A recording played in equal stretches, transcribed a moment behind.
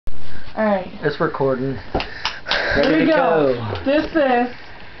Alright. It's recording. Here we go. This is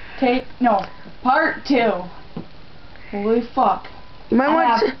part 2. Holy fuck. You might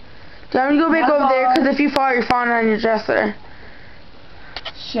want to. Do you want me to go back over there? Because if you fall, you're falling on your dresser.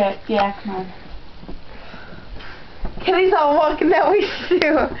 Shit, yeah, come on. Kenny's all walking that way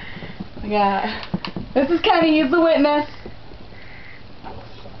too. Yeah. This is Kenny, he's the witness.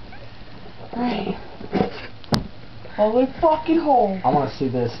 Alright. Holy fucking hole. I want to see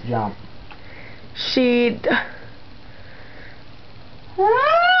this jump.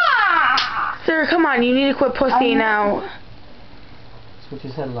 Sir, come on, you need to quit pussying out. That's what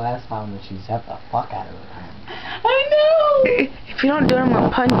you said last time, that you zapped the fuck out of her. I know! If you don't do it, I'm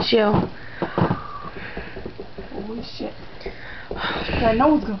gonna punch you. Holy shit. I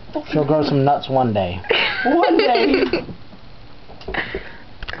know it's gonna fucking She'll grow some nuts one day. One day.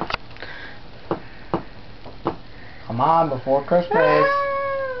 Come on, before Christmas.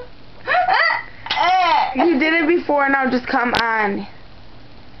 You did it before, now just come on.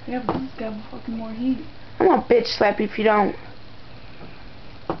 Yeah, but this got fucking more heat. I'm gonna bitch slap you if you don't.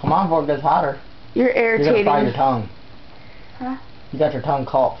 Come on, before it gets hotter. You're irritating. You're gonna fry your tongue. Huh? You got your tongue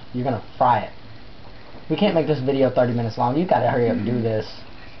caught. You're gonna fry it. We can't make this video 30 minutes long. You gotta hurry up and do this.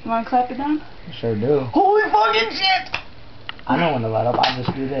 You wanna clap it down? I sure do. Holy fucking shit! I know when to let up. I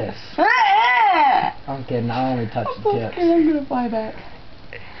just do this. I'm kidding. I only touch the tips. Okay, I'm gonna fly back.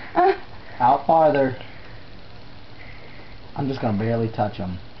 Out farther. I'm just gonna barely touch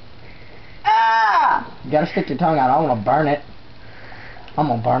them. You gotta stick your tongue out. I don't wanna burn it. I'm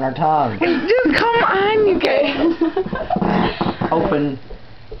gonna burn her tongue. Just come on, you guys. Open.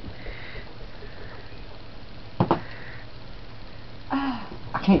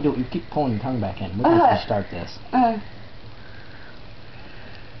 I can't do it. You keep pulling your tongue back in. We're gonna have to start this.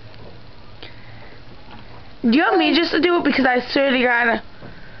 Do you want me just to do it? Because I swear to God.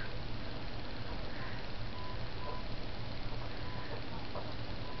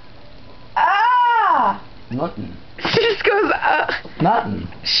 Nothing. She just goes, Nothing.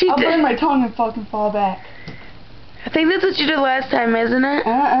 I'll burn my tongue and fucking fall back. I think that's what you did last time, isn't it?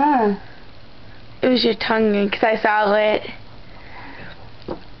 It was your tongue, because I saw it.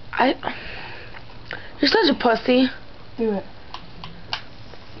 You're such a pussy. Do it.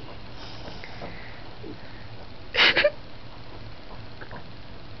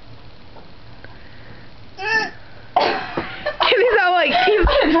 Kenny's all like,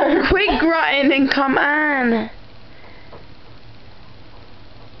 quit grunting and come on.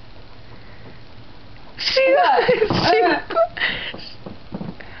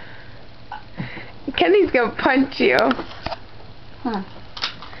 Kenny's gonna punch you. Huh.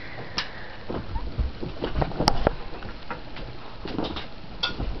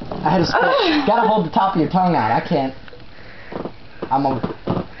 I had to spit. Gotta hold the top of your tongue out. I can't.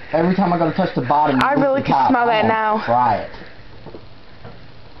 Every time I go to touch the bottom, I really can smell that now. Fry it.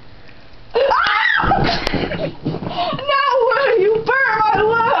 No, you burned my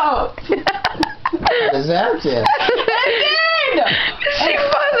lip! Zapped it. She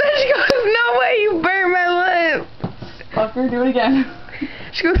goes, no way, you burned my lip. Fucker, do it again.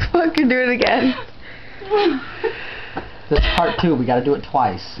 She goes, fucker, do it again. This is part 2. We gotta do it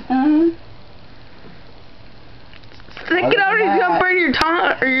twice. Stick it out, he's gonna burn your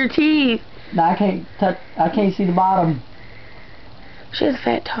tongue or your teeth. No, I can't touch. I can't see the bottom. She has a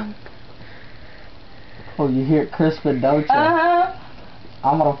fat tongue. Oh, you hear it crisping, don't you?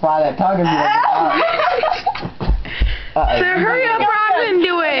 I'm gonna fry that tongue if you don't. So hurry up, Robin,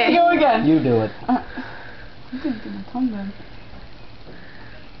 do it. Go again. You do it. I'm gonna get my tongue then.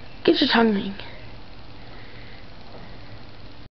 Get your tongue ring.